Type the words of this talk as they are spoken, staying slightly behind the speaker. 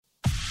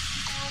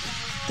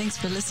Thanks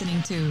for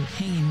listening to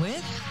Hanging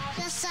With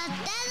The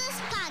Solteros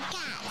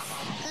Podcast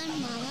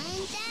con Mama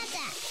and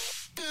Dada.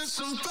 It's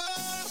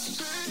supposed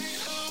to be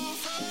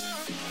over.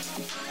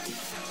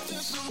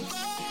 It's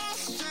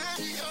supposed to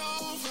be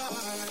over.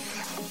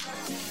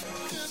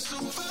 It's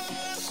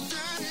supposed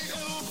to be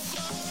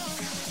over.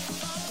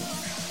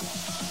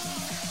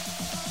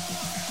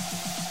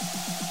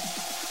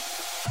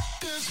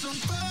 It's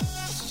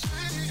supposed to be over. It's supposed to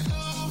be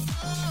over.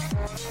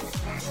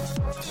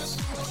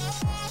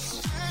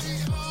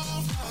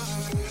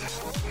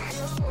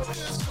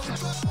 It's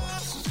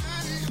supposed to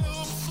be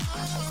over.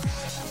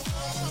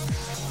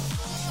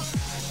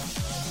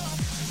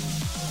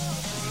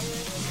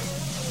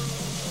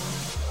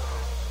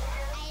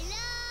 I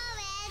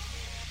love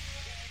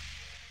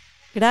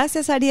it.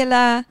 Gracias,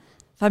 Ariela.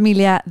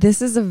 Familia,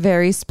 this is a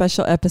very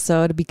special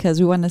episode because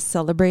we want to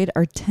celebrate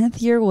our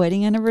 10th year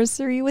wedding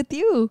anniversary with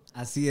you.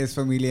 Así es,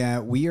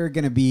 familia. We are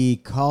going to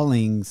be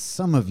calling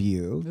some of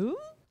you Ooh.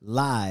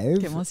 live.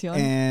 Qué emoción.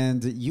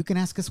 And you can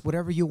ask us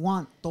whatever you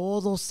want.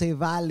 Todo se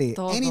vale.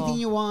 Todo. Anything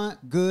you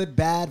want. Good,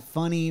 bad,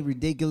 funny,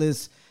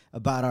 ridiculous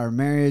about our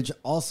marriage.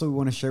 Also, we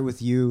want to share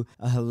with you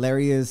a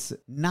hilarious,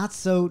 not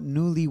so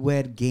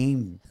newlywed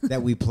game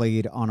that we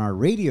played on our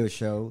radio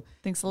show.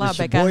 Thanks a lot,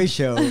 the Becca. Shaboy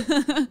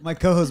Show. My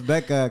co-host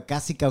Becca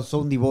casi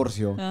causó un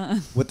divorcio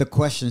with the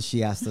questions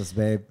she asked us,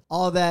 babe.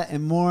 All that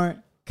and more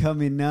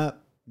coming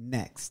up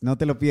next. No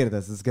te lo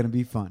pierdas. It's going to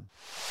be fun.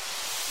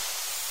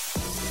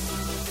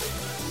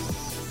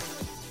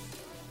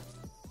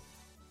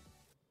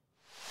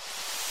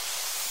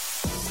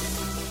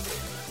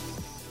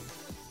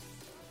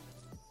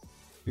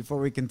 Before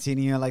we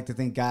continue, I'd like to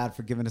thank God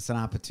for giving us an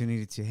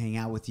opportunity to hang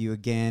out with you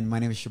again. My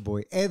name is your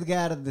boy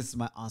Edgar. This is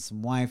my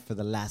awesome wife for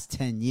the last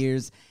 10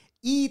 years.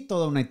 Y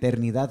toda una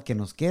eternidad que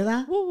nos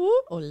queda, Woo, woo.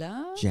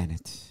 Hola.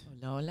 Janet.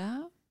 Hola,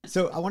 hola.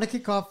 So I want to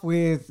kick off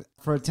with,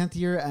 for our 10th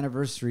year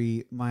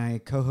anniversary, my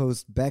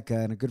co-host Becca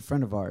and a good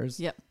friend of ours,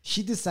 Yep.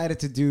 she decided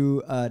to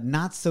do a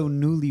not so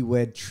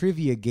newlywed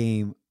trivia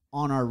game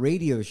on our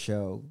radio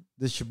show,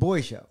 the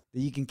Shaboy Show,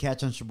 that you can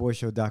catch on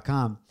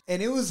shaboyshow.com.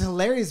 And it was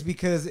hilarious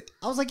because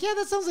I was like, yeah,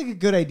 that sounds like a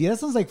good idea. That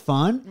sounds like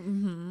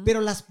fun.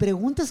 Pero las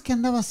preguntas que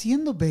andaba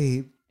haciendo,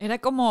 babe, Era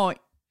como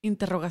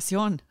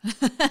interrogación.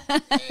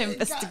 it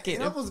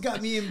Investigative. almost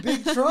got me in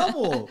big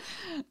trouble.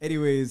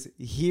 Anyways,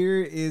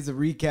 here is a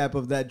recap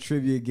of that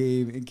trivia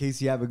game in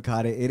case you haven't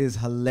caught it. It is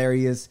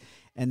hilarious.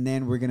 And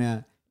then we're going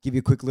to give you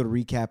a quick little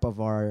recap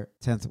of our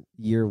 10th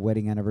year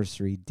wedding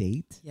anniversary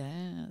date.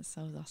 Yes,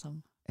 that was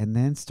awesome. And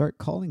then start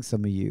calling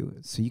some of you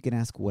so you can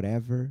ask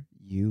whatever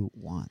you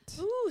want.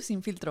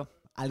 Sin filtro.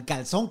 Al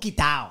calzón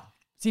quitao.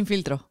 Sin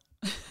filtro.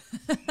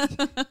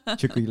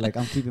 Chico, you're like,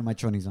 I'm keeping my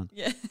chonies on.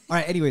 Yeah. All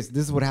right, anyways,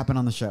 this is what happened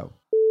on the show.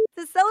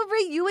 To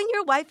celebrate you and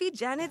your wifey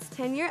Janet's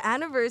 10-year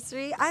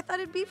anniversary, I thought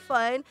it'd be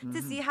fun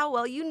to see how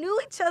well you knew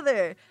each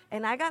other.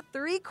 And I got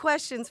 3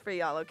 questions for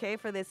y'all, okay,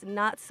 for this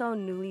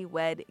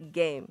not-so-newlywed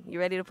game. You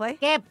ready to play?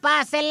 ¡Que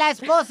pase la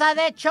esposa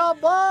de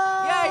Choboy!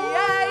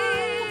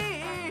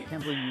 I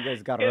can't believe you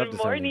guys got her up Good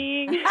this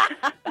early. morning.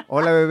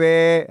 Hola,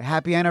 bebé.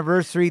 Happy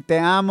anniversary. Te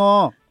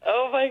amo.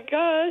 Oh my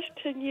gosh,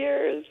 10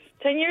 years.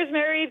 10 years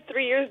married,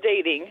 3 years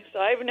dating. So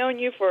I've known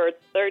you for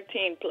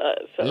 13 plus.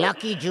 So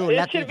Lucky you, this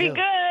lucky should be you.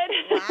 good.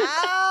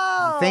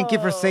 Wow! Thank you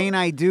for saying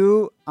I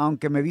do,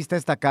 aunque me viste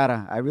esta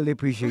cara. I really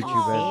appreciate you, babe.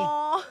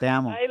 Aw. Te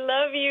amo. I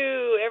love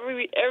you,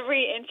 every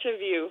inch of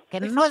you. Que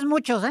no es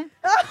muchos, ¿eh?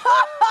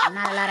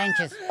 Not a lot of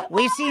inches.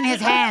 We've seen his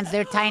hands.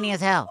 They're tiny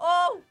as hell.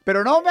 Oh,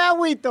 Pero no me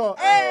agüito.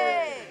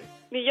 hey!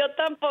 Ni yo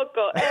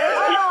tampoco.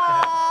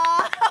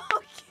 Aw.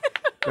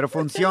 Pero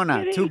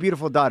funciona. 2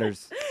 beautiful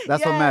daughters.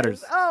 That's what Yes.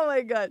 matters. Oh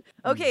my God.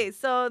 Okay,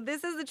 so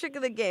this is the trick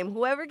of the game.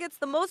 Whoever gets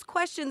the most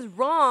questions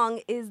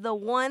wrong is the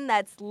one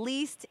that's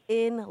least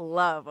in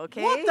love,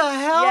 okay? What the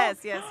hell? Yes.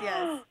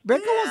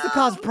 Becca wants to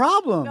cause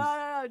problems.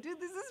 No. Dude,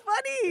 this is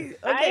funny.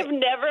 Okay. I've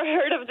never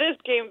heard of this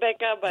game,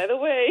 Becca, by the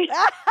way.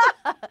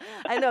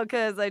 I know,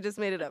 because I just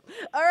made it up.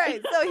 All right,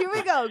 so here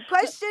we go.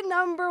 Question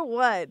number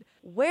 1.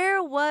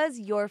 Where was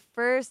your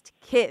first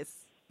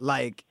kiss?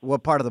 Like,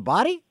 what part of the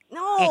body?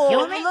 No,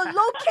 Excuse me?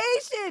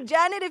 location.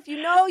 Janet, if you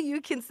know,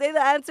 you can say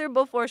the answer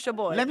before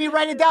Shaboy. Let me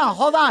write it down.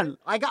 Hold on.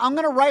 I'm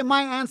going to write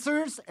my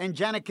answers, and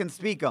Janet can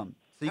speak them.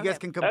 So you guys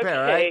can compare,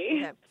 right? Okay.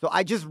 Okay. So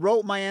I just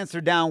wrote my answer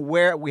down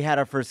where we had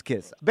our first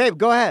kiss. Babe,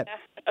 go ahead.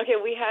 Okay,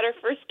 we had our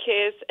first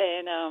kiss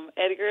in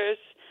Edgar's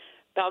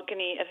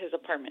balcony at his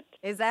apartment.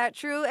 Is that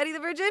true, Eddie the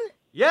Virgin?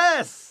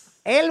 Yes.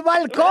 El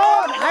balcón.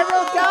 I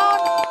wrote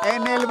down.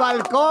 En el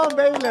balcón,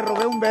 baby, le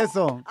robé un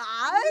beso.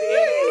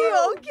 Ay,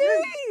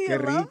 okay. Qué I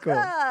love rico.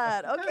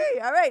 that. Okay,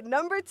 all right.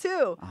 Number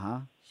 2. Uh-huh.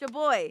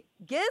 Shaboy,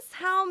 guess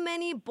how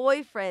many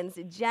boyfriends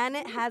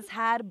Janet has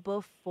had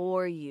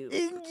before you?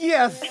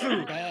 Yes.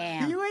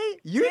 Damn.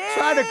 You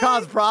try to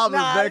cause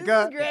problems, Nah, Becca.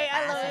 this is great.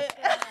 I love it.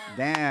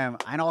 Damn,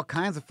 I know all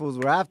kinds of fools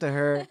were after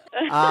her.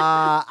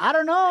 I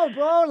don't know,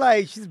 bro.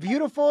 Like, she's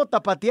beautiful.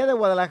 Tapatía de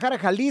Guadalajara,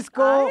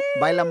 Jalisco. Ay.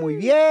 Baila muy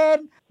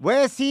bien. Voy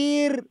a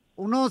decir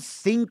unos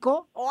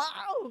 5.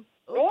 Wow.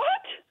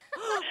 What?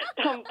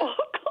 Tampoco.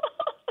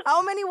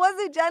 How many was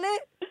it,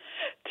 Janet?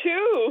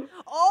 2.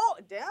 Oh,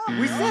 damn.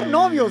 We said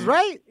novios,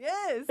 right?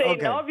 Yes. Say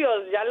Okay.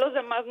 novios, ya los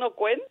demás no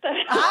cuentan.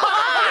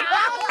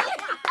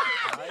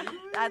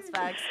 That's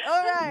facts.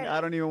 All right. I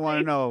don't even want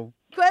to know.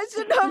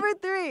 Question number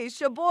 3.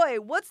 Shaboy,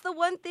 what's the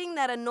one thing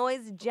that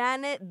annoys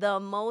Janet the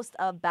most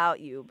about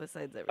you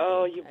besides everything?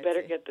 Oh, you I'd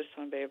better say? get this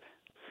one, babe.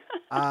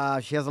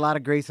 She has a lot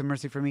of grace and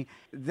mercy for me.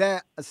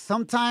 That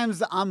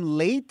sometimes I'm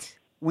late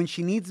when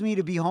she needs me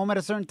to be home at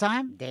a certain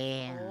time.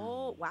 Damn.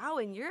 Oh, wow.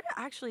 And you're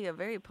actually a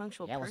very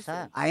punctual Yeah, person.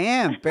 what's up? I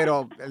am,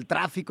 pero el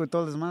tráfico y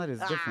todo el desmadre is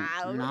different.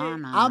 Okay.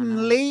 No. I'm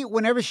late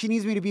whenever she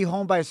needs me to be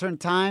home by a certain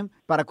time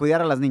para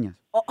cuidar a las niñas.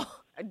 Oh,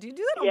 do you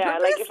do that on Yeah,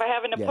 purpose? like if I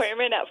have an Yes.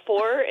 appointment at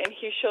 4 and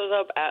he shows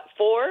up at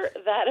 4,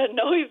 that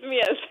annoys me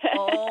as heck.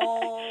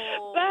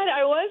 Oh. But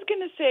I was going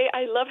to say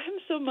I love him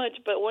so much,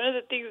 but one of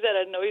the things that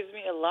annoys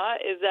me a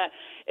lot is that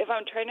if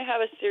I'm trying to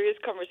have a serious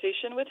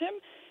conversation with him,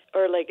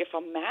 or like if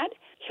I'm mad,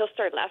 he'll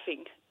start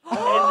laughing. And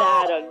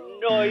that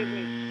annoys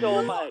me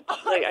so much.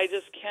 Like I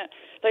just can't.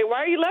 Like, why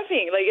are you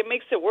laughing? Like it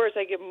makes it worse.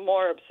 I get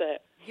more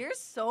upset. You're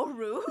so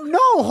rude.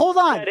 No, hold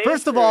on. That is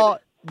First of rude. all,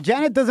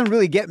 Janet doesn't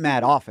really get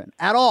mad often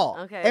at all.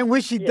 Okay. And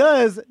when she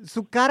does,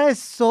 su cara is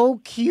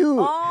so cute.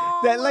 Oh,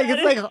 that like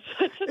it's like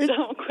Such a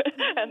dumb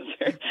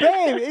answer.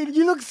 babe,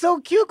 you look so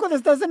cute cuando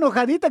estás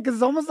enojadita because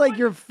it's almost like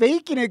you're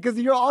faking it because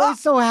you're always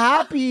so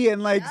happy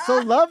and like so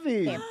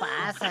loving. ¿Qué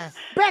pasas?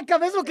 Becca,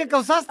 ¿ves lo que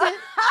causaste?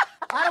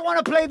 I don't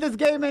want to play this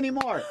game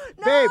anymore.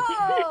 Babe,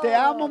 te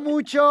amo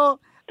mucho.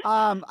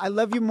 I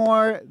love you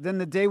more than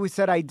the day we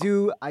said I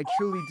do. I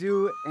truly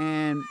do.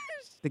 And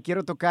te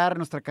quiero tocar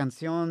nuestra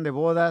canción de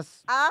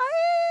bodas.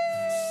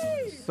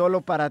 Ay.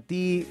 Solo para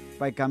ti,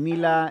 by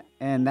Camila.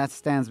 And that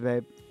stands,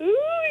 babe.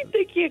 Uy,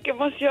 thank you, qué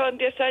emoción.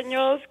 10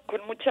 años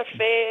con mucha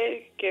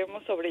fe, que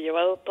hemos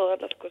sobrellevado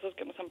todas las cosas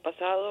que nos han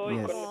pasado y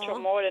Yes. con mucho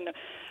amor. And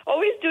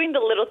always doing the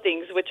little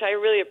things, which I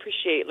really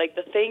appreciate, like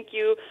the thank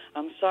you,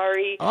 I'm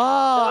sorry.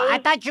 Oh, Those- I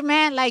thought you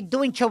meant like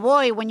doing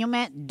chaboy when you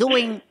meant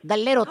doing the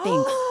little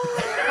things.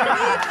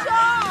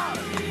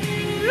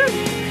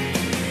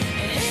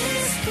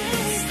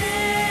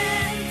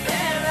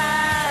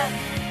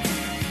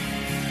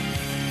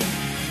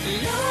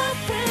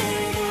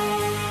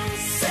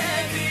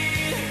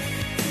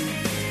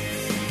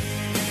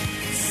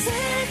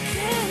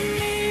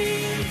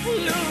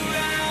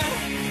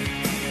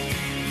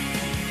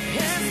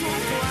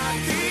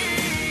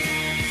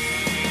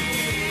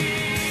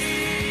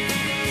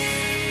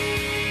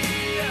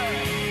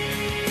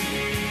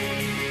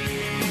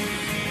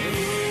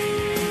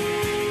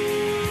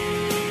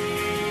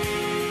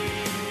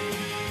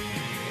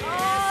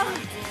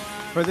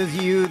 For those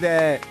of you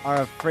that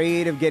are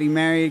afraid of getting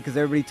married because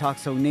everybody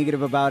talks so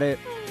negative about it,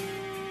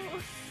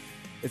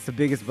 it's the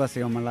biggest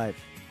blessing of my life.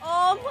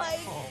 Oh my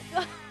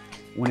God.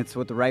 When it's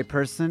with the right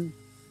person,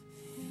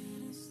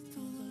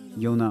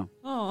 you'll know.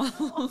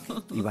 Oh.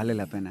 Y vale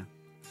la pena.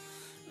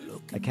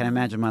 I can't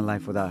imagine my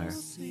life without her.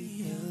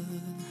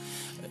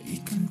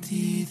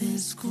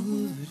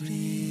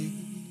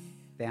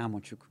 Te amo,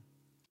 Chuku.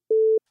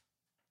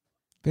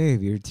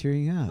 Babe, you're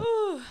tearing up.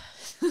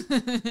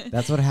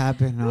 That's what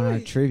happened on our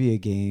trivia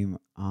game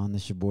on the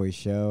Shaboy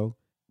Show.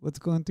 What's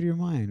going through your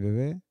mind,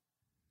 baby?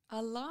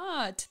 A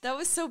lot. That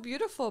was so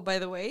beautiful, by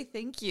the way.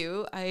 Thank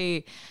you.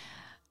 It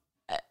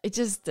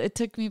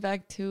took me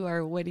back to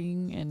our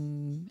wedding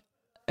and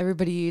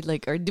everybody,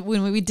 like,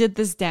 when we did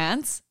this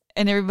dance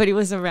and everybody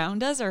was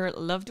around us, our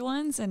loved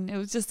ones, and it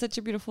was just such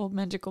a beautiful,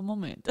 magical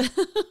moment.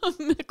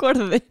 Me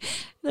acuerdo de,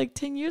 like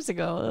 10 years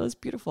ago. That was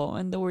beautiful.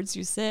 And the words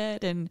you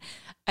said, and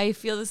I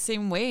feel the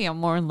same way. I'm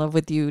more in love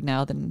with you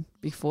now than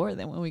before,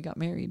 than when we got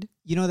married.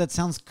 You know, that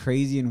sounds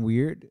crazy and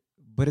weird,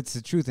 but it's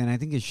the truth. And I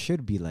think it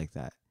should be like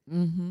that.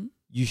 Mm-hmm.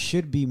 You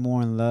should be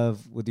more in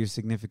love with your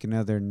significant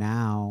other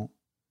now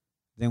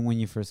than when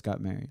you first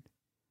got married.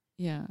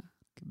 Yeah.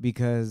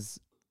 Because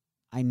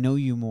I know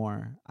you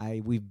more.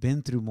 We've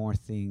been through more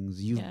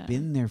things. You've Yeah.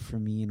 been there for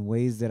me in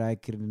ways that I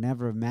could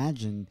never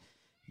imagine.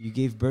 You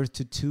gave birth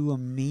to 2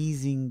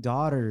 amazing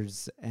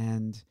daughters,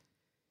 and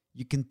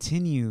you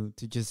continue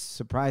to just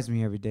surprise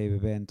me every day,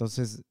 bebé.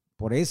 Entonces,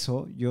 por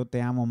eso yo te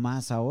amo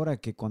más ahora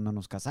que cuando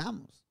nos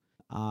casamos.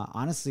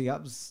 Honestly, I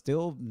was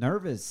still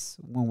nervous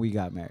when we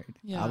got married.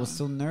 Yeah. I was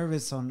still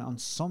nervous on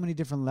so many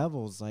different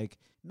levels. Like,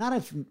 not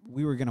if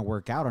we were going to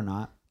work out or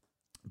not,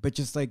 but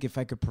just like if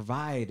I could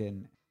provide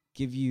and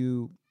give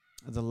you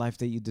the life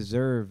that you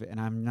deserve.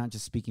 And I'm not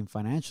just speaking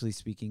financially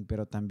speaking,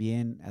 pero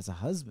también as a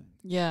husband.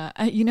 Yeah.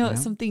 You know, You know?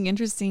 something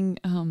interesting,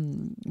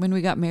 when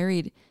we got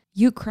married,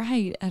 you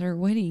cried at our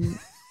wedding.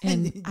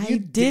 And You I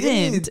didn't.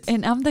 didn't.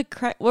 And I'm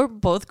we're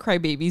both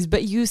crybabies.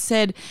 But you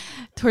said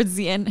towards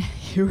the end,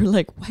 you were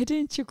like, why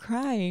didn't you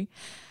cry?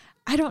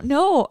 I don't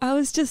know. I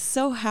was just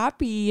so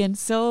happy and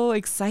so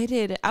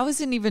excited. I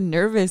wasn't even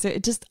nervous.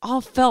 It just all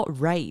felt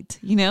right,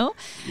 you know?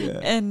 Yeah.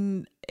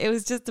 And it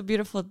was just a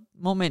beautiful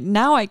moment.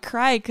 Now I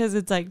cry because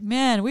it's like,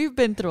 man, we've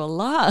been through a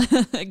lot.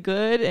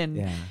 Good and,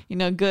 Yeah. you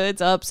know,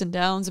 goods, ups and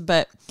downs.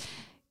 But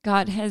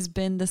God has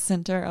been the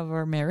center of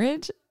our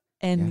marriage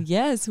And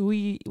yes,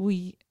 we're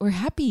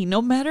happy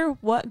no matter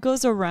what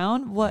goes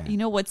around, what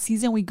what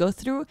season we go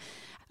through.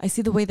 I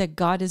see the way that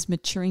God is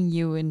maturing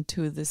you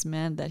into this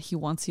man that he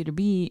wants you to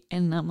be,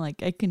 and I'm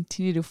like, I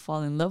continue to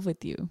fall in love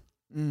with you.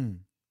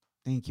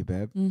 Thank you,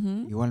 babe.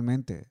 Mm-hmm.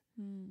 Igualmente.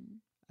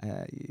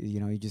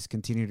 You just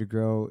continue to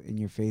grow in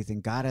your faith,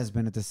 and God has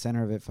been at the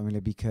center of it,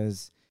 familia,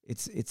 because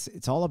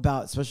it's all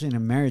about, especially in a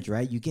marriage,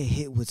 right? You get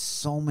hit with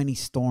so many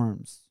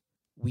storms.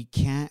 We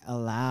can't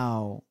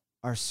allow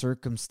our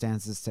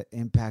circumstances to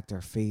impact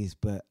our faith,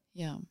 but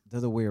the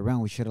other way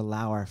around, we should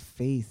allow our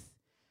faith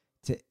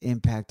to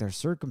impact our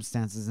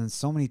circumstances. And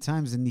so many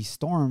times in these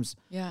storms,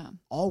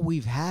 all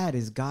we've had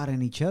is God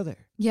and each other.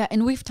 Yeah,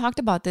 and we've talked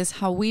about this,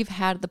 how we've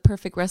had the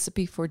perfect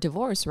recipe for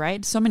divorce,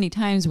 right? So many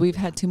times we've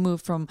had to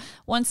move from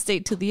one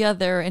state to the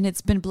other, and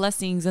it's been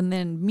blessings. And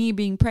then me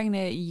being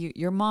pregnant,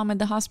 your mom in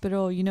the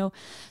hospital,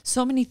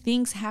 so many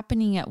things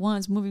happening at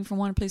once, moving from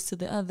one place to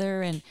the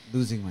other, and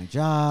losing my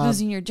job,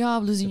 losing your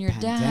job, losing your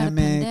dad, a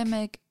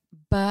pandemic.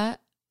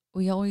 But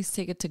we always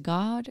take it to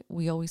God.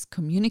 We always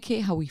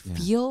communicate how we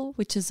feel,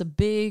 which is a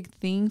big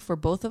thing for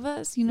both of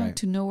us,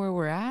 to know where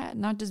we're at,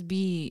 not just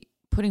be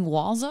putting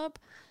walls up.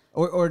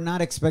 Or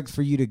not expect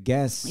for you to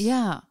guess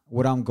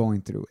what I'm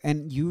going through.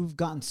 And you've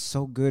gotten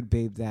so good,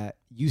 babe, that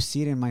you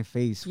see it in my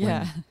face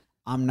when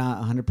I'm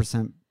not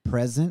 100%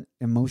 present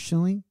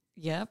emotionally.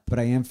 Yep. But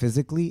I am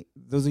physically.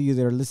 Those of you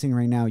that are listening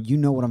right now, you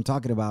know what I'm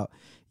talking about.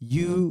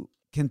 You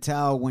can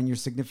tell when your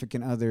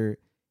significant other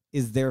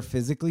is there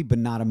physically, but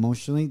not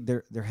emotionally.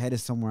 Their head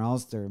is somewhere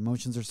else. Their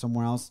emotions are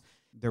somewhere else.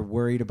 They're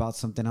worried about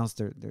something else.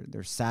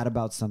 They're sad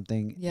about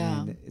something. Yeah.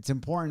 And it's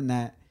important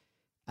that,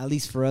 at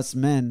least for us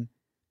men,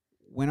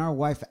 when our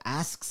wife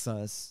asks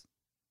us,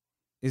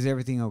 is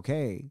everything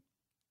okay?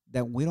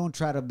 That we don't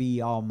try to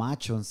be all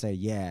macho and say,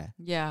 yeah,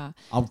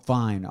 I'm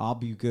fine, I'll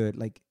be good.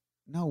 Like,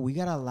 no, we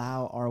got to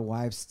allow our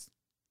wives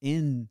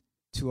into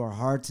our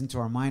hearts, into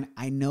our mind.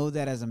 I know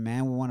that as a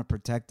man, we want to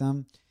protect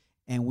them,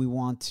 and we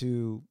want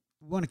to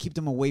keep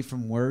them away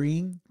from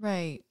worrying.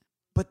 Right.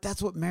 But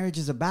that's what marriage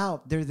is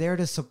about. They're there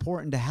to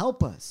support and to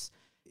help us.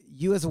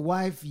 You as a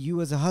wife,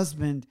 you as a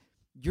husband,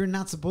 you're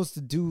not supposed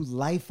to do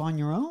life on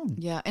your own.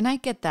 Yeah, and I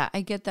get that. I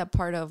get that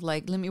part of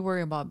like, let me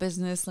worry about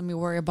business. Let me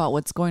worry about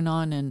what's going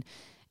on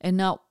and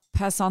not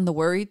pass on the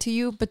worry to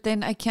you. But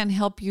then I can't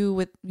help you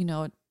with,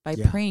 by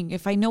praying.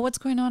 If I know what's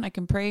going on, I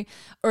can pray.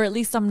 Or at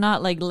least I'm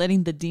not like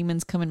letting the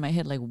demons come in my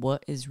head like,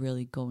 what is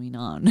really going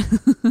on?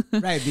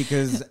 Right,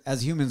 because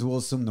as humans, we'll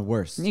assume the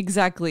worst.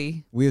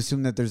 Exactly. We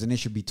assume that there's an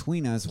issue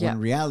between us when in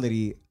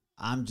reality,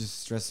 I'm just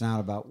stressing out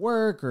about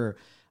work, or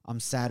I'm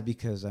sad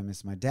because I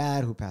miss my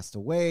dad who passed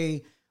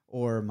away,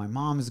 or my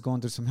mom is going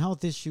through some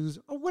health issues,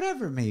 or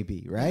whatever it may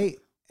be, right?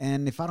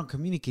 And if I don't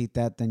communicate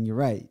that, then you're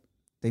right.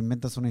 Te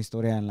inventas una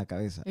historia en la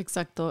cabeza.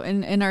 Exacto.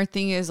 And our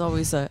thing is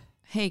always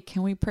hey,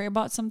 can we pray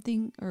about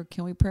something, or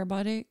can we pray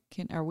about it?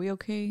 Are we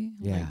okay?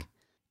 Yeah.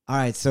 All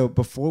right. So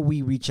before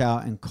we reach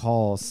out and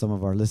call some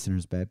of our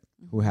listeners, babe,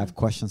 who have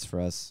questions for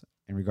us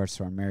in regards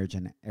to our marriage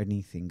and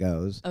anything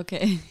goes.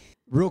 Okay.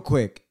 Real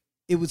quick.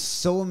 It was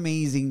so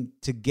amazing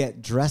to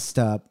get dressed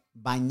up,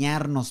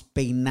 bañarnos,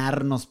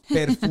 peinarnos,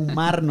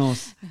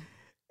 perfumarnos,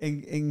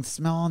 and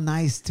smell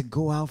nice, to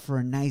go out for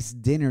a nice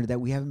dinner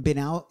that we haven't been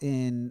out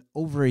in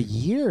over a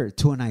year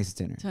to a nice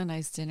dinner.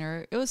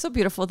 It was so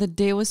beautiful. The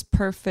day was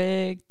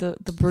perfect. The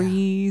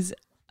breeze.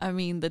 I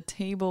mean, the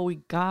table we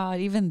got,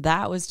 even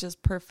that was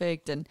just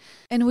perfect. And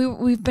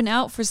we've been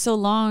out for so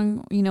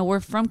long.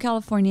 We're from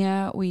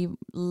California. We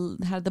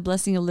had the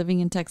blessing of living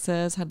in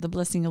Texas, had the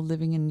blessing of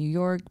living in New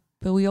York.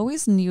 But we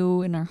always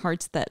knew in our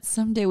hearts that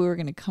someday we were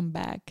going to come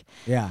back.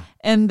 Yeah.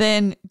 And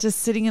then just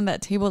sitting in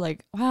that table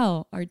like,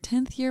 wow, our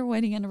 10th year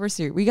wedding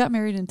anniversary. We got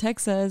married in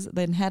Texas,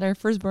 then had our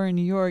firstborn in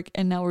New York,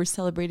 and now we're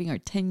celebrating our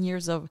 10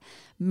 years of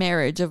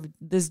marriage, of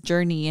this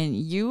journey. And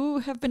you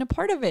have been a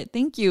part of it.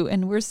 Thank you.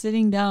 And we're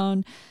sitting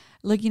down,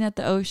 looking at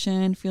the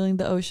ocean, feeling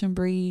the ocean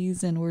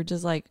breeze. And we're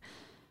just like,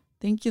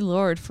 thank you,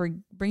 Lord, for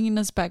bringing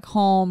us back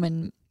home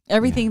and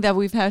everything that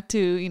we've had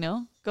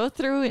to, go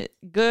through it,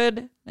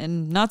 good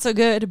and not so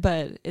good,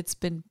 but it's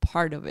been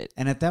part of it.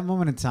 And at that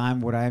moment in time,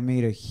 what I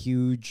made a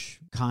huge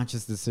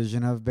conscious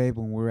decision of, babe,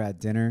 when we were at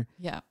dinner,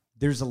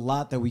 there's a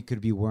lot that we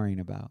could be worrying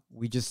about.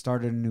 We just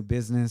started a new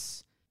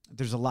business.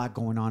 There's a lot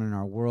going on in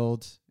our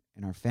world,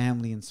 in our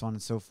family, and so on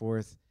and so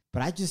forth.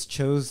 But I just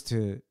chose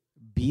to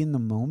be in the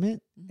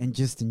moment and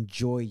just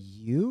enjoy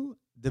you,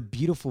 the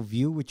beautiful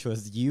view, which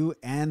was you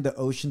and the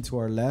ocean to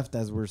our left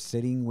as we're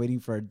sitting waiting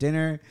for our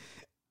dinner.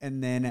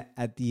 And then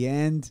at the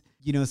end,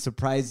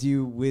 surprise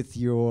you with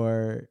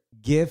your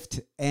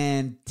gift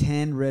and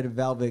 10 red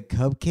velvet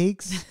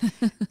cupcakes.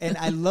 And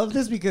I love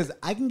this because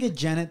I can get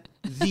Janet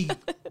the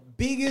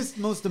biggest,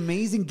 most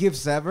amazing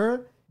gifts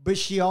ever, but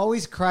she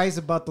always cries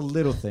about the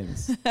little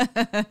things.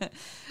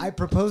 I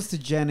proposed to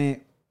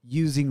Janet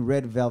using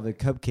red velvet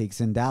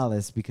cupcakes in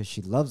Dallas because she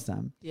loves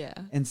them. Yeah.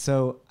 And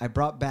so I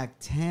brought back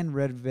 10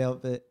 red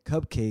velvet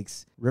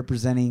cupcakes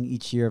representing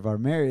each year of our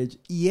marriage.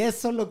 Y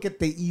eso lo que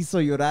te hizo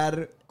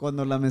llorar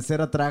cuando la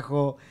mesera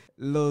trajo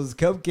los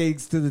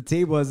cupcakes to the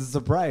table as a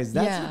surprise.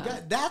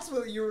 That's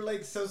what you were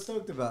like so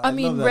stoked about. I love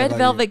mean, that red about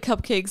velvet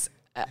cupcakes.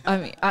 I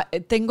mean,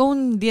 tengo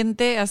un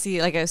diente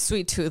así, like a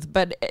sweet tooth,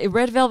 but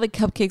red velvet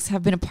cupcakes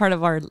have been a part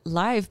of our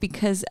life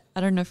because I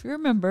don't know if you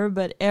remember,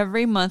 but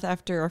every month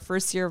after our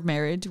first year of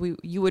marriage,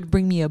 you would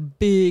bring me a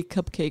big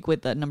cupcake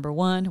with the number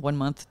 1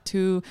 month,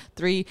 2,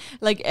 3,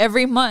 like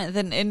every month,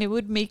 and it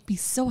would make me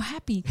so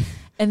happy.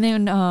 And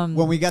then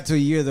When we got to a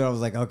year there, I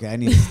was like, okay, I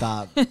need to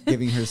stop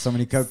giving her so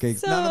many cupcakes.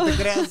 So, No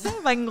te creas.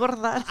 va a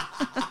engordar.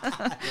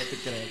 No te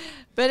creas.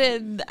 But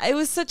it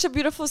was such a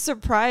beautiful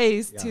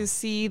surprise to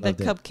see the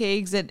loved it.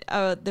 cupcakes. And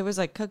there was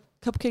like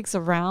cupcakes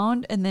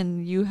around, and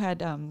then you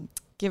had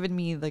given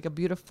me like a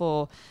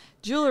beautiful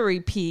jewelry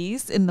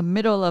piece in the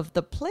middle of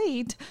the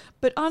plate.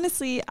 But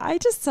honestly, I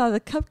just saw the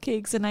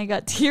cupcakes and I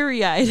got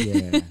teary-eyed.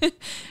 Yeah.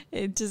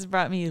 It just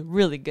brought me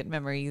really good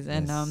memories.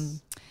 And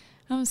Yes.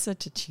 I'm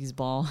such a cheese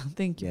ball.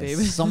 Thank you, Yes.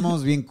 baby.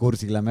 Somos bien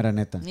cursi, la mera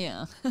neta.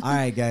 Yeah. All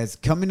right, guys.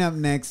 Coming up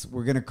next,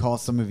 we're going to call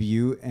some of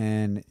you,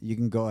 and you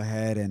can go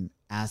ahead and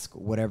ask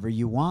whatever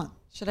you want.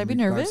 Should I in be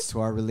regards nervous? to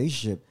our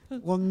relationship.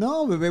 Well,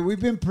 no, baby. We've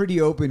been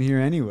pretty open here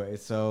anyway.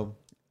 So,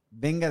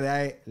 venga de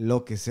ahí lo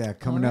que sea.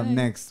 Coming All up right.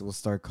 next, we'll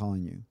start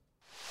calling you.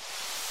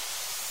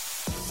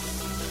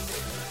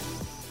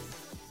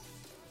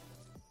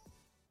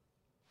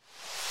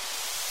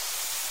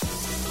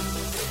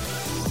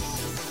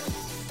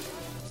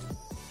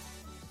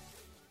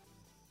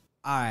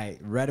 All right,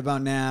 right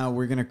about now,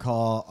 we're going to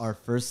call our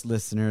first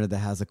listener that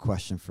has a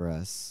question for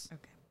us.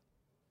 Okay.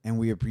 And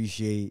we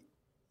appreciate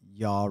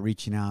y'all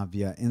reaching out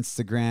via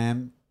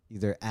Instagram,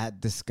 either at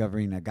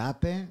Discovering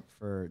Agape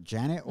for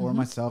Janet or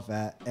myself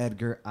at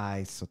Edgar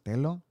I.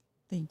 Sotelo.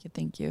 Thank you.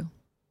 Thank you.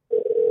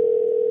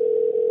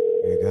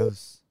 Here it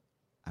goes.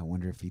 I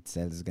wonder if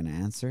Itzel is going to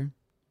answer.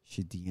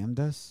 She DM'd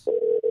us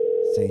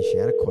saying she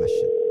had a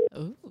question.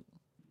 Ooh.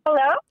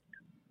 Hello?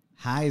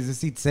 Hi, is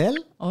this Itzel?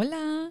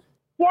 Hola.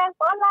 Yes,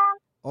 hola.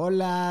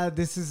 Hola,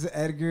 this is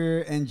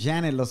Edgar and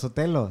Janet, Los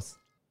Sotelos.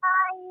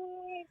 Hi,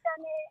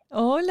 Janet.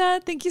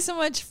 Hola. Thank you so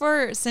much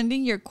for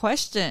sending your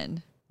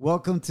question.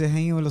 Welcome to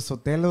Hanging with Los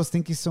Sotelos.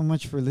 Thank you so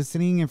much for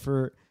listening and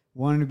for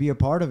wanting to be a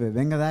part of it.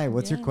 Venga, dai.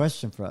 What's your Yeah.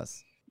 question for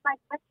us? My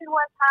question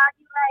was, how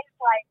do you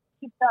guys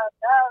keep the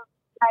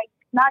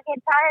not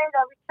get tired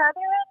of each other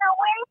in a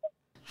way?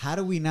 How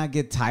do we not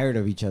get tired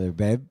of each other,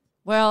 babe?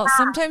 Well,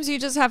 sometimes you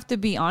just have to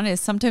be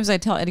honest. Sometimes I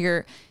tell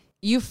Edgar,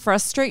 you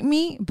frustrate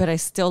me, but I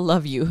still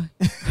love you.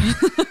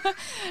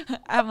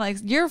 I'm like,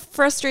 you're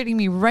frustrating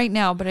me right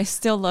now, but I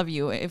still love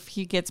you. If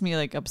he gets me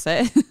like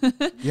upset.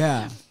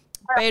 Yeah.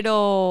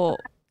 Pero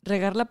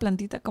regar la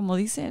plantita, como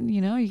dicen,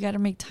 you got to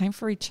make time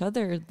for each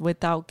other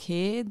without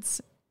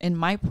kids. In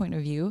my point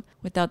of view,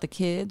 without the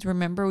kids.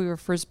 Remember, we were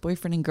first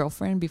boyfriend and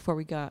girlfriend before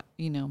we got,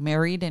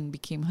 married and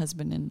became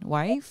husband and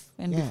wife,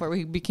 and Yeah. before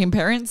we became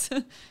parents.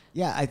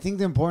 Yeah, I think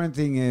the important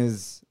thing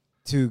is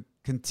to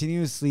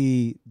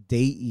continuously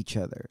date each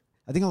other.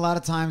 I think a lot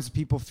of times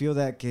people feel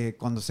that que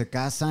cuando se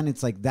casan,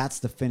 it's like that's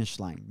the finish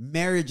line.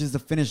 Marriage is the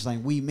finish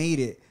line. We made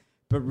it.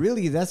 But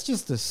really, that's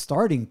just the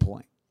starting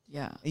point.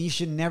 Yeah. And you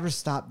should never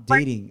stop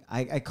dating.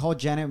 I call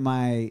Janet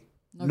my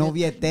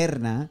novia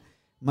eterna,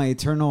 my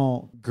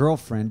eternal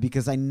girlfriend,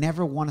 because I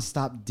never want to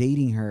stop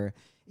dating her.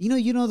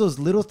 You know those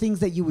little things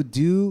that you would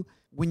do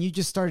when you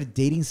just started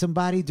dating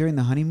somebody during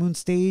the honeymoon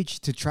stage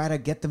to try to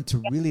get them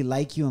to really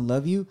like you and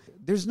love you?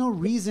 There's no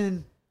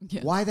reason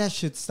why that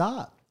should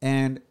stop.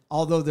 And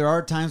although there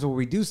are times where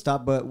we do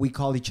stop, but we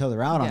call each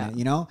other out on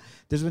it,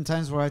 There's been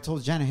times where I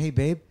told Janet, hey,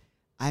 babe,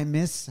 I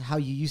miss how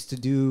you used to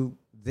do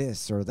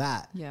this or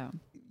that. Yeah.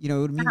 It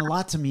would mean a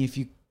lot to me if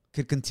you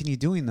could continue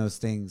doing those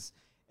things.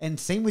 And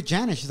same with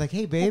Janet. She's like,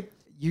 hey, babe,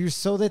 you're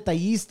so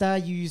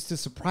detallista. You used to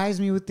surprise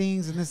me with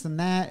things and this and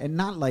that. And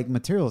not like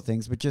material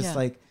things, but just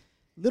like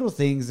little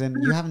things. And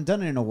you haven't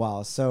done it in a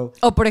while. So,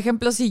 O por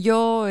ejemplo, si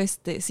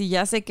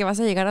ya sé que vas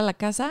a llegar a la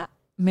casa,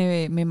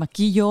 me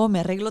maquillo,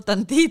 me arreglo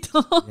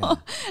tantito. Yeah.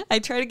 I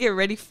try to get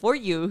ready for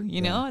you,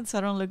 so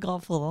I don't look all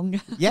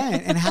long. yeah,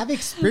 and have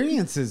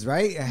experiences,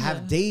 right?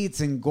 Have dates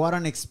and go out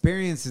on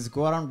experiences,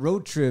 go out on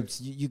road trips.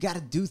 You got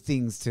to do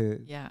things to,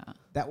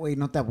 that way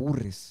no te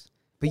aburres.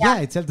 But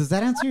yeah, Itzel, does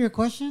that answer your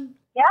question?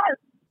 Yes.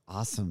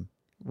 Awesome.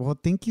 Well,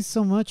 thank you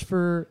so much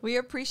for We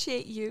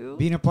appreciate you.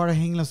 being a part of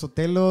Hanging Los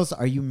Sotelos.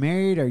 Are you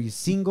married? Are you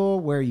single?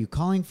 Where are you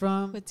calling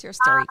from? What's your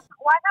story?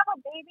 Well, I have a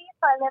baby,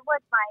 so I live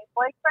with my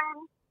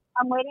boyfriend.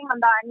 I'm waiting on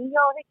the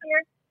anillo over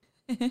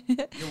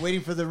here. You're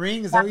waiting for the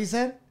ring? Is that what you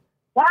said?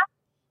 Yeah,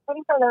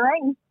 waiting for the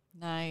ring.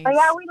 Nice. But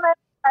yeah, we live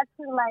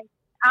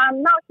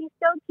no, he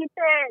still keeps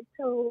it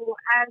to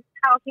as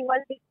how he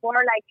was before,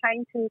 like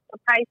trying to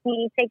surprise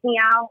me, take me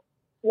out,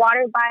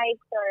 water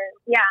bikes,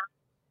 or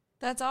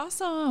That's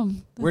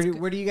awesome. Where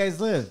do you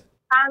guys live?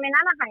 in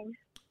Anaheim.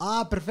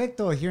 Ah,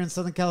 perfecto. Here in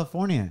Southern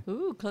California.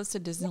 Ooh, close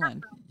to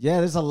Disneyland. Yeah,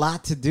 there's a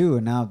lot to do.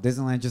 And now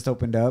Disneyland just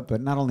opened up.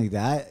 But not only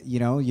that, you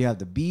know, you have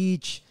the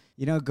beach.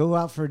 You know, go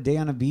out for a day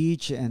on a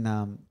beach.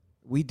 And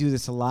we do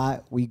this a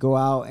lot. We go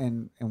out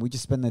and we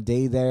just spend the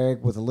day there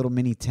with a little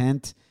mini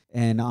tent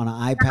and on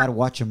an iPad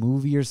watch a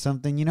movie or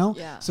something, you know?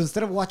 Yeah. So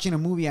instead of watching a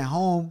movie at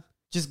home,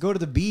 just go to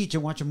the beach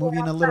and watch a movie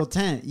in a little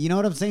tent. You know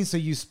what I'm saying? So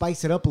you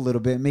spice it up a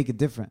little bit and make it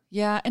different.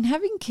 Yeah, and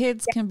having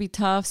kids can be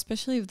tough,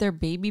 especially if they're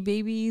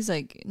babies.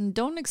 Like,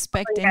 don't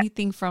expect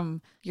anything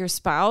from your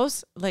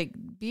spouse. Like,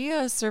 be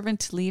a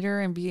servant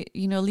leader and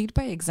lead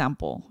by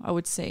example, I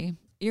would say.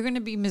 You're going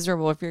to be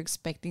miserable if you're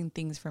expecting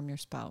things from your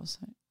spouse.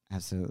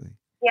 Absolutely.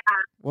 Yeah.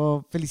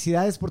 Well,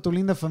 felicidades por tu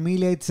linda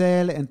familia,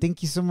 Itzel, and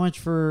thank you so much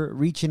for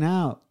reaching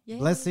out. Yay.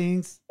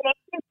 Blessings. Thank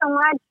you so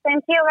much.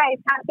 Thank you, guys.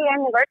 Happy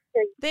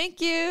anniversary. Thank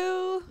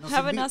you.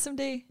 Have an awesome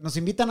day. Nos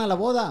invitan a la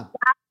boda.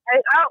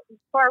 Oh,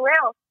 for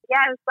real.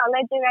 Yes, I'll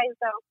let you guys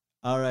know.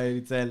 All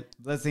right, Itzel.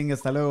 Blessing.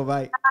 Hasta luego.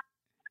 Bye.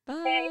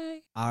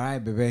 Bye. All right,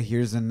 bebe.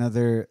 Here's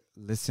another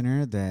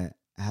listener that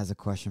has a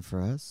question for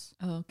us.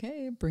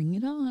 Okay, bring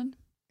it on.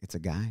 It's a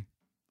guy.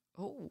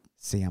 Oh.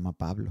 Se llama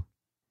Pablo.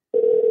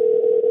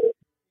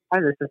 Hi,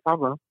 this is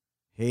Pablo.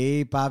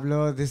 Hey,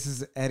 Pablo. This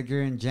is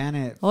Edgar and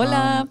Janet.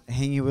 Hola. From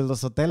Hanging with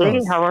Los Otelos.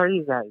 Hey, how are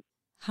you guys?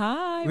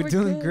 Hi. We're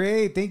doing good.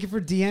 great. Thank you for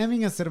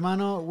DMing us,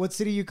 hermano. What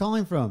city are you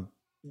calling from?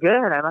 Good.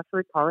 I'm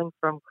actually calling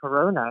from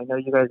Corona. I know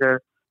you guys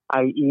are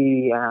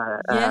IE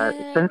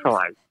Yes.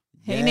 centralized.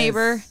 Hey,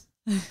 neighbor.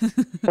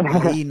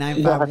 IE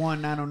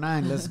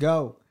 951-909. Let's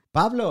go.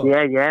 Pablo.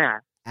 Yeah.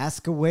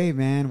 Ask away,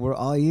 man. We're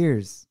all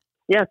ears.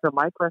 Yeah, so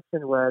my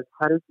question was,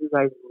 how did you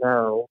guys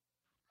know,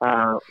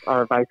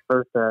 or vice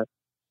versa,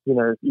 you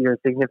know, your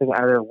significant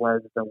other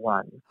was the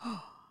one?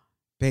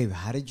 Babe,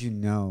 how did you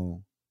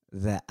know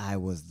that I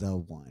was the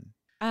one?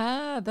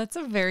 That's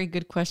a very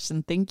good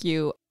question. Thank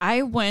you. I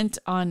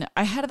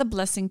had the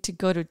blessing to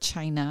go to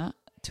China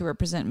to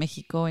represent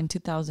Mexico in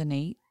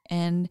 2008.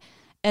 And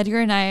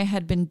Edgar and I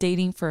had been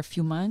dating for a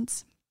few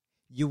months.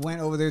 You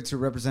went over there to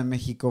represent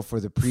Mexico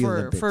for the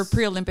pre-Olympics. For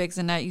pre-Olympics,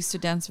 and I used to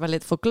dance ballet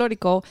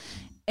folklorico.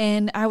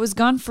 And I was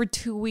gone for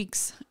 2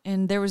 weeks,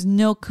 and there was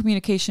no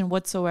communication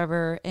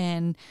whatsoever.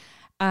 And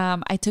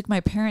I took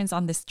my parents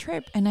on this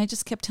trip, and I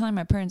just kept telling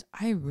my parents,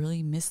 I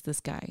really miss this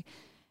guy.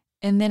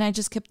 And then I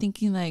just kept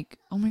thinking like,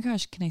 oh my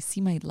gosh, can I see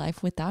my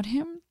life without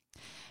him?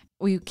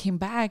 We came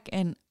back,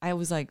 and I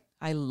was like,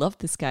 I love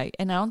this guy.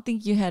 And I don't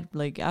think you had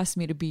like asked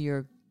me to be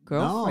your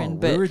girlfriend. No,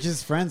 but we were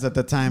just friends at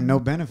the time, no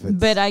benefits.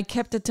 But I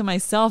kept it to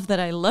myself that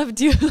I loved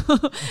you.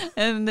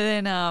 And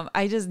then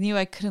I just knew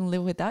I couldn't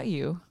live without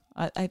you.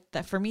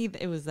 That for me,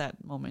 it was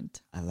that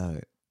moment. I love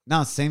it.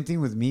 No, same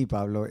thing with me,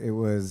 Pablo. It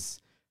was,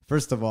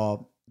 first of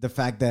all, the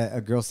fact that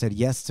a girl said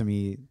yes to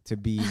me to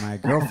be my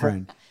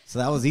girlfriend. So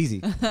that was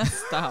easy.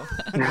 Stop.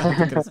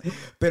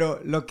 Pero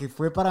lo que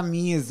fue para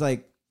mí is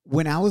like,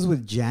 when I was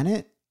with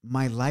Janet,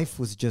 my life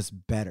was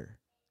just better.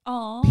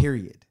 Oh.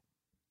 Period.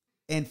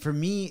 And for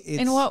me,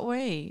 it's... In what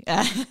way?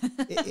 And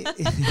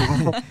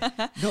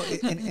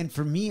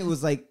for me, it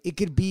was like, it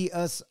could be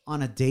us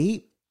on a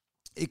date.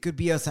 It could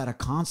be us at a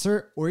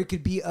concert, or it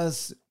could be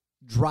us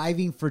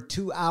driving for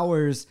 2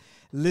 hours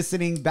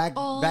listening back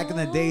in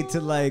the day to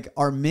like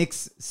our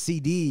mix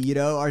CD, you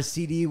know, our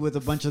CD with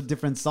a bunch of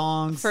different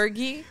songs.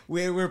 Fergie?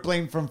 We were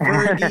playing from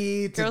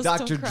Fergie to Girls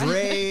Dr. Don't Cry.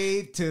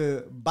 Dre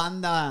to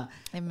Banda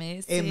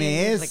MS,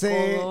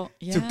 to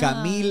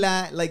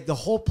Camila. Like the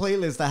whole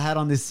playlist I had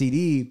on this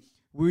CD,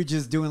 we were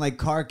just doing like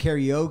car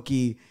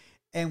karaoke.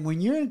 And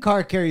when you're in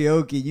car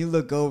karaoke, you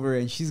look over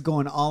and she's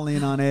going all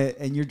in on it,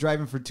 and you're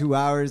driving for 2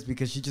 hours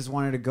because she just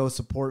wanted to go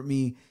support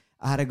me.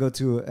 I had to go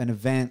to an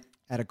event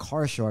at a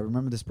car show. I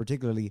remember this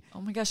particularly. Oh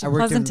my gosh, I in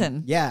worked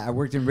Pleasanton. I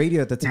worked in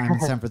radio at the time in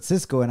San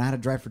Francisco, and I had to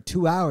drive for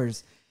 2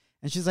 hours.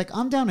 And she's like,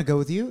 I'm down to go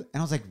with you. And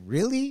I was like,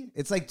 really?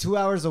 It's like 2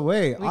 hours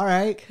away. We all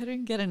right.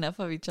 couldn't get enough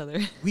of each other.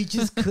 We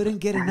just couldn't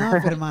get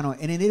enough, hermano.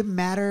 And it didn't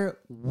matter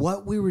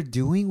what we were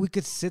doing. We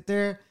could sit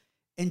there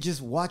and just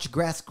watch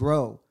grass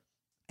grow.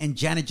 And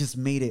Janet just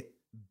made it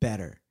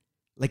better.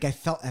 Like I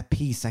felt at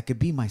peace. I could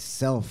be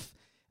myself.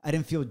 I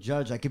didn't feel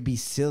judged. I could be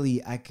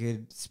silly. I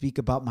could speak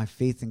about my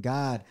faith in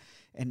God.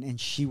 And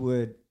she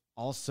would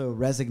also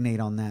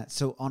resonate on that.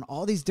 So on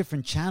all these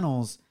different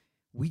channels,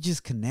 we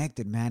just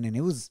connected, man. And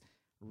it was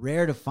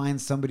rare to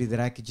find somebody that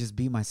I could just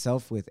be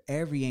myself with,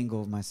 every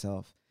angle of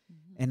myself,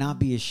 and not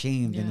be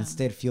ashamed and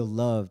instead feel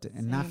loved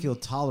and not feel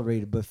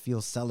tolerated, but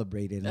feel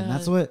celebrated. And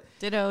that's what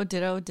Ditto.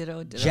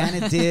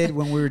 Janet did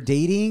when we were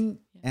dating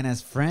and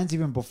as friends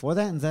even before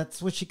that. And that's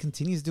what she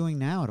continues doing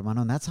now, hermano.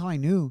 And that's how I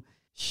knew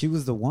she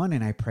was the one.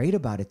 And I prayed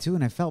about it too.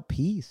 And I felt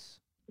peace.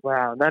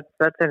 Wow, that's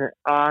an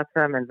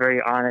awesome and very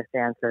honest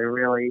answer. I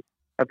really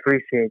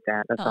appreciate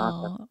that. That's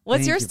awesome.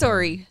 What's Thank your you,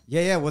 story? brother.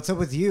 Yeah. What's up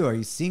with you? Are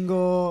you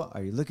single?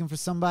 Are you looking for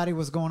somebody?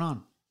 What's going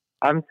on?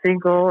 I'm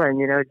single and,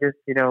 just,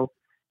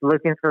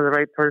 looking for the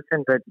right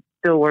person, but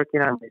still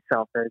working on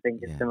myself. I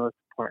think is the most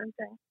important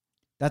thing.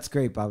 That's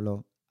great,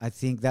 Pablo. I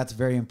think that's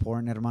very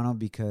important, hermano,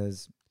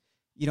 because,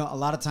 you know, a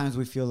lot of times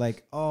we feel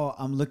like, oh,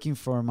 I'm looking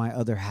for my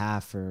other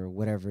half or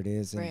whatever it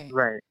is. And Right.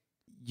 Right.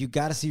 you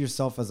got to see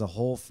yourself as a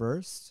whole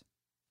first.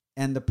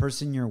 And the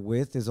person you're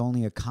with is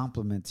only a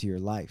complement to your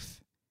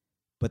life,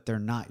 but they're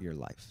not your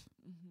life,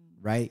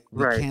 right?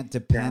 We Right. can't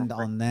depend Yeah.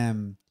 on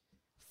them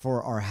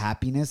for our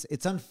happiness.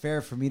 It's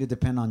unfair for me to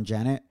depend on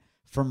Janet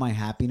for my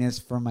happiness,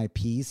 for my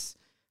peace,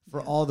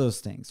 for all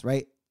those things,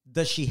 right?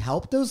 Does she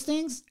help those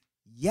things?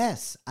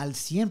 Yes, al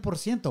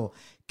 100%.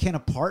 Can a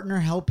partner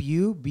help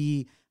you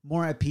be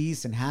more at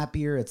peace and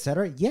happier,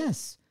 etc.?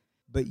 Yes,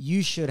 but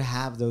you should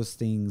have those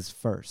things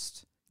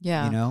first.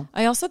 Yeah. You know?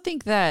 I also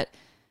think that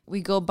we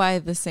go by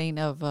the saying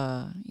of,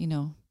 you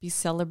know, be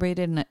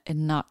celebrated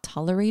and not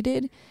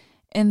tolerated.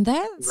 And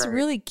that's Right.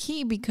 really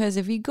key because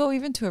if you go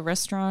even to a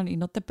restaurant, you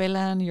know, te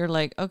pelan, you're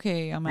like,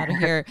 okay, I'm out of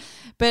here.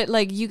 But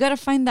like, you got to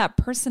find that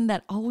person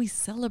that always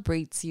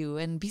celebrates you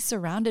and be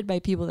surrounded by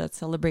people that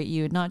celebrate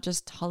you, not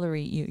just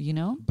tolerate you, you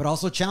know? But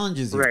also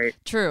challenges you. Right.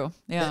 True.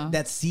 Yeah.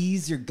 That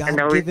sees your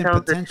And always God-given tells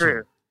the potential.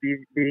 truth.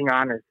 Being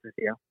honest with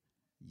you.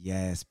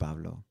 Yes,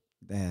 Pablo.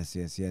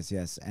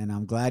 Yes. And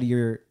I'm glad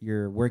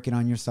you're working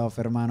on yourself,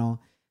 hermano.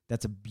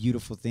 That's a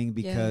beautiful thing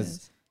because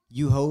Yes.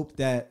 you hope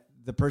that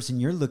the person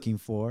you're looking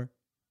for,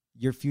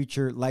 your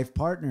future life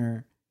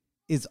partner,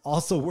 is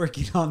also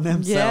working on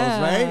themselves,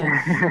 Yeah.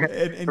 right?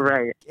 And,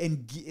 Right.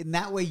 And in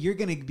that way, you're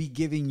going to be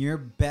giving your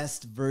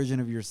best version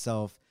of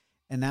yourself,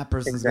 and that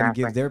person's going to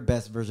give Exactly. their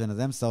best version of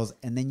themselves,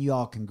 and then you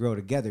all can grow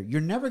together.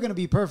 You're never going to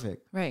be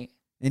perfect, Right.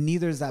 and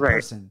neither is that Right.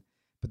 person.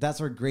 But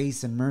that's where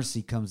grace and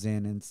mercy comes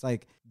in. And it's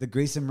like the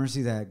grace and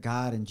mercy that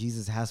God and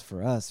Jesus has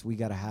for us, we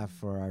got to have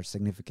for our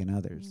significant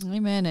others.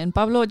 Amen. And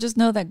Pablo, just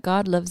know that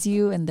God loves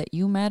you and that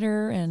you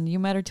matter and you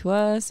matter to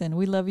us and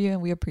we love you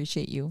and we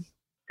appreciate you.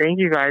 Thank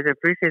you guys. I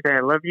appreciate that. I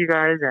love you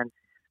guys, and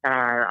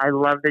I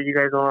love that you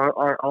guys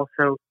are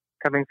also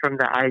coming from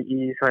the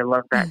IE. So I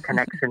love that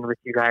connection with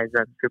you guys.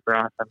 That's super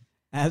awesome.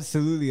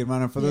 Absolutely,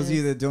 hermano. For those of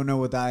you that don't know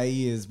what the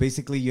IE is,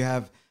 basically you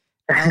have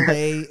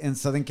LA in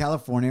Southern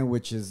California,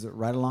 which is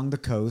right along the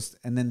coast.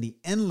 And then the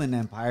Inland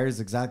Empire is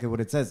exactly what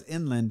it says,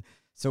 inland.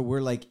 So we're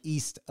like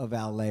east of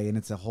LA, and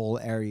it's a whole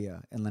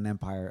area, Inland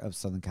Empire of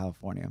Southern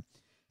California.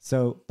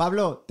 So,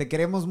 Pablo, te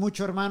queremos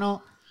mucho,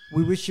 hermano.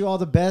 We wish you all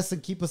the best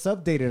and keep us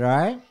updated, all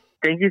right?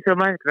 Thank you so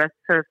much. Best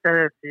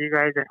to you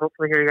guys, and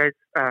hopefully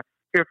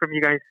hear from you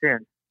guys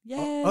soon.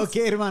 Yes.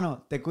 Okay,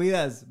 hermano. Te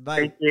cuidas. Bye.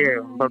 Thank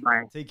you. Bye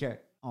bye. Take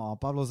care. Oh,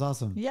 Pablo's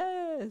awesome.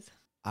 Yes.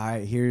 All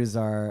right, here's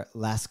our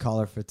last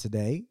caller for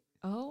today.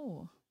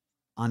 Oh.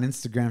 On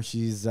Instagram,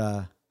 she's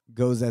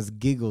goes as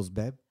Giggles,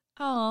 babe.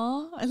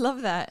 Oh, I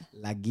love that.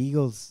 La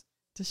Giggles.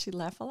 Does she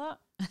laugh a lot?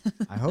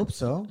 I hope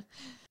so.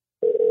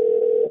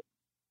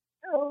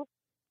 Hello.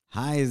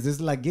 Hi, is this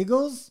La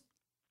Giggles?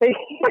 She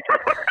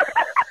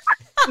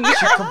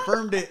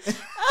confirmed it.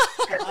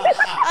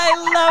 I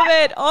love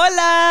it.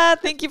 Hola.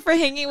 Thank you for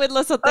hanging with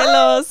Los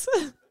Otelos.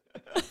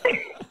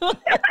 How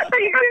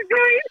you guys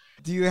doing?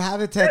 Do you have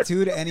it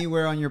tattooed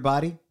anywhere on your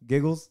body,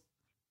 Giggles?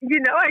 You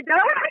know, I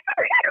don't.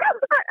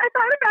 I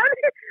thought about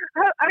it.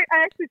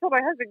 I actually told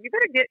my husband, you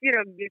better get,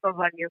 giggles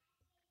on you.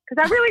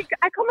 Because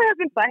I call my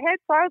husband Butthead,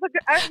 so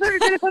I was literally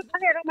going to put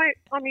Butthead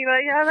on me, but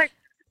I was like,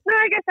 no,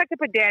 I guess I could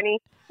put Danny.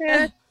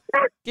 Yeah.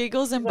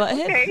 Giggles and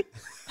Butthead? Okay.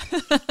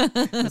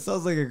 That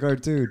sounds like a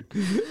cartoon.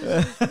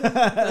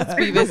 That's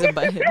Beavis and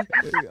Butthead.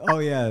 Oh,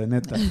 yeah,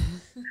 neta.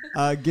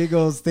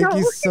 Giggles, thank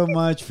you so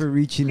much for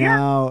reaching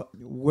out.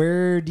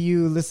 Where do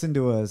you listen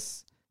to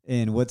us?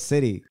 In what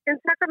city? In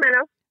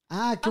Sacramento.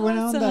 Ah, qué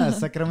buena onda. Awesome.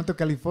 Sacramento,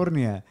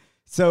 California.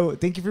 So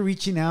thank you for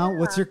reaching out.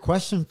 What's your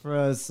question for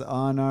us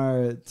on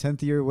our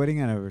 10th year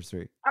wedding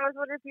anniversary? I was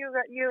wondering if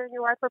you and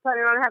your wife were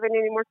planning on having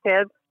any more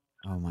kids.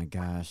 Oh my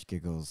gosh,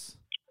 Giggles.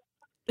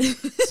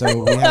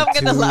 So we have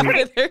I'm gonna laugh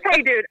with her.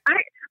 Hey, dude,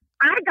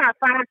 I got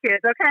 5 kids.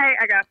 Okay,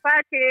 I got 5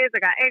 kids. I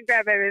got 8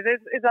 grandbabies.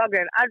 It's all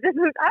good. I'm just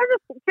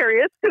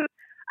curious because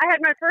I had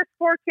my first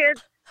 4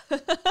 kids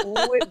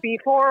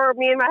before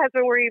me and my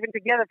husband were even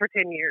together for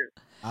 10 years.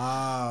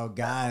 Oh,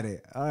 got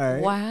it. All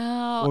right.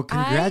 Wow. Well,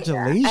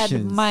 congratulations. I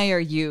admire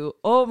you.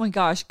 Oh my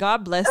gosh.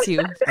 God bless you.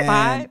 And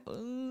Bye.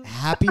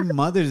 Happy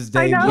Mother's Day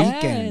I know.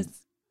 weekend.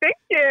 Yes. Thank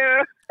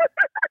you.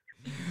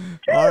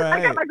 All I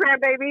right. got my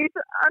grandbabies.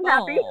 I'm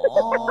happy.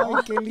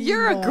 Oh, qué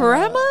You're a linda.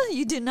 grandma?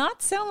 You do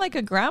not sound like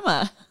a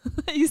grandma.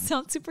 You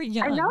sound super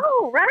young. I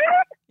know, right?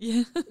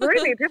 Yeah.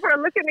 Believe me, people are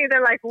looking at me.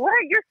 They're like, "What?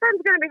 Your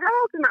son's gonna be how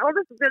old?" And my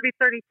oldest is gonna be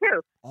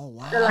 32. Oh,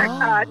 wow. They're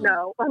like,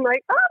 "No." I'm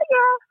like, "Oh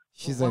yeah."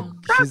 She's a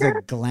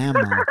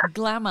glamour.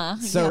 Glamour.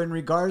 So Yeah. in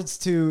regards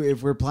to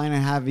if we're planning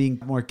on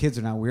having more kids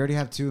or not, we already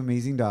have 2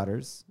 amazing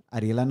daughters,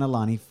 Ariela and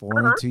Alani, 4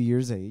 and 2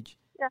 years age.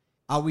 Yeah.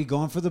 Are we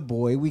going for the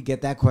boy? We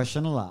get that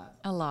question a lot.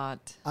 A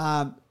lot.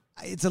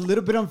 It's a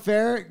little bit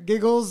unfair,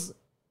 Giggles,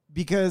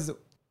 because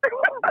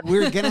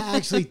we're going to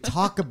actually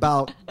talk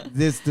about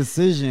this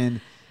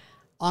decision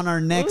on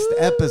our next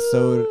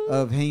episode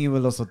of Hanging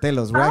with Los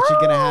Otelos. We're actually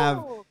going to have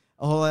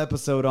a whole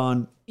episode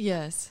on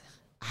Yes.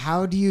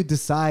 how do you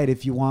decide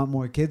if you want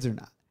more kids or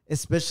not,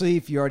 especially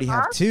if you already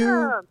have 2.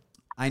 Awesome.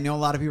 I know a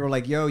lot of people are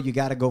like, yo, you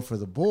got to go for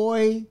the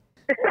boy.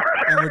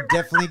 And we're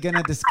definitely going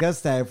to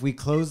discuss that if we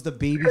close the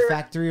baby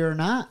factory or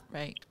not.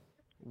 Right.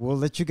 We'll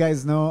let you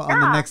guys know on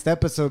the next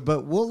episode,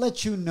 but we'll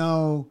let you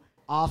know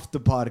off the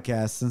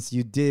podcast since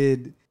you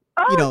did,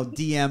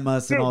 DM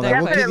us and all that.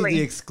 We'll give you Definitely.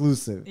 the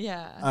exclusive.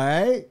 Yeah. All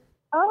right?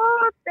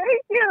 Oh,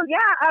 thank you. Yeah.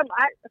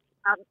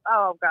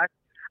 Oh gosh,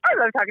 I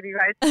love talking to you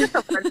guys. It's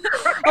so fun.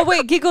 Oh,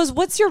 wait, Giggles,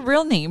 what's your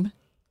real name?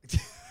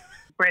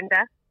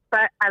 Brenda,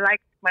 but I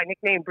like my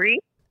nickname Bree.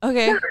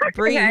 Okay,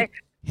 Bree. Okay.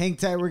 Hang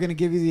tight. We're going to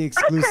give you the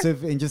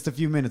exclusive in just a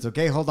few minutes,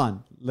 okay? Hold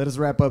on. Let us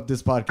wrap up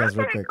this podcast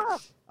real quick. Cool.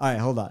 All right,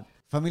 hold on.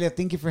 Familia,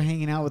 thank you for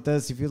hanging out with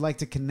us. If you'd like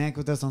to connect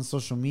with us on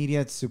social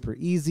media, it's super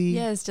easy.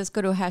 Yes, just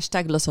go to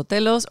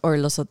 #Losotelos or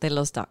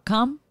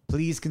losotelos.com.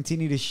 Please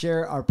continue to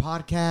share our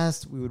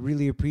podcast. We would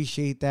really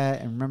appreciate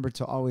that. And remember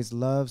to always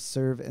love,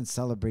 serve, and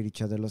celebrate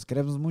each other. Los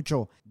queremos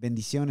mucho.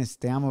 Bendiciones.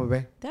 Te amo,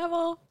 bebé.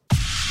 Devil.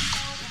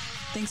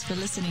 Thanks for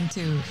listening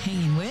to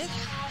Hanging With.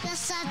 The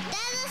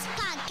Sotelos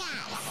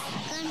Podcast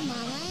con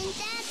Mama and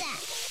Dada.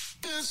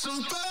 It's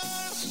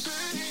about to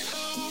be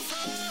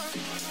over.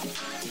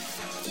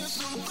 It's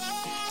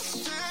about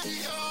to be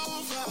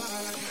over.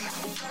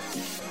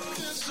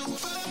 It's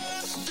about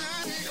to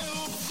be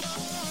over.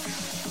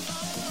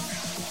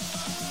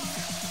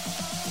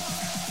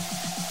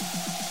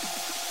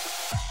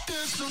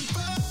 It's about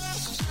to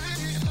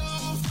be over. It's about to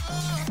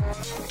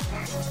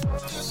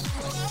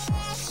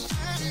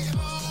be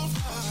over.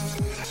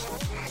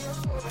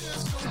 It's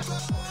about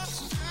to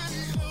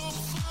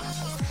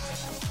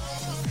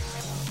be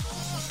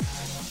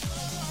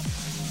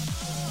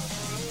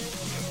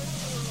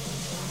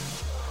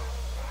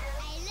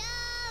I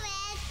love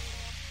it.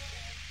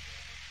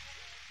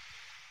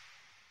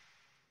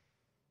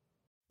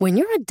 When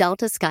you're a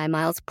Delta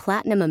SkyMiles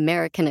Platinum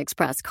American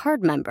Express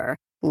card member,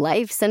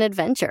 life's an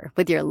adventure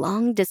with your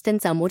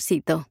long-distance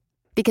amorcito.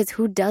 Because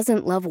who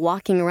doesn't love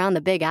walking around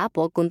the Big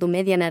Apple con tu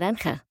media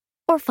naranja?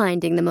 Or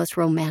finding the most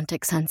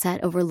romantic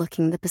sunset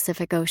overlooking the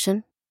Pacific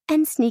Ocean?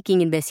 And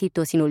sneaking in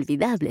besitos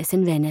inolvidables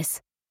in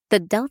Venice. The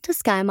Delta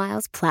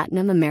SkyMiles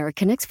Platinum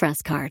American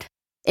Express card.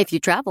 If you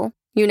travel,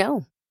 you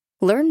know.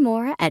 Learn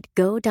more at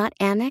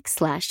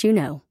go.amex/you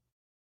know.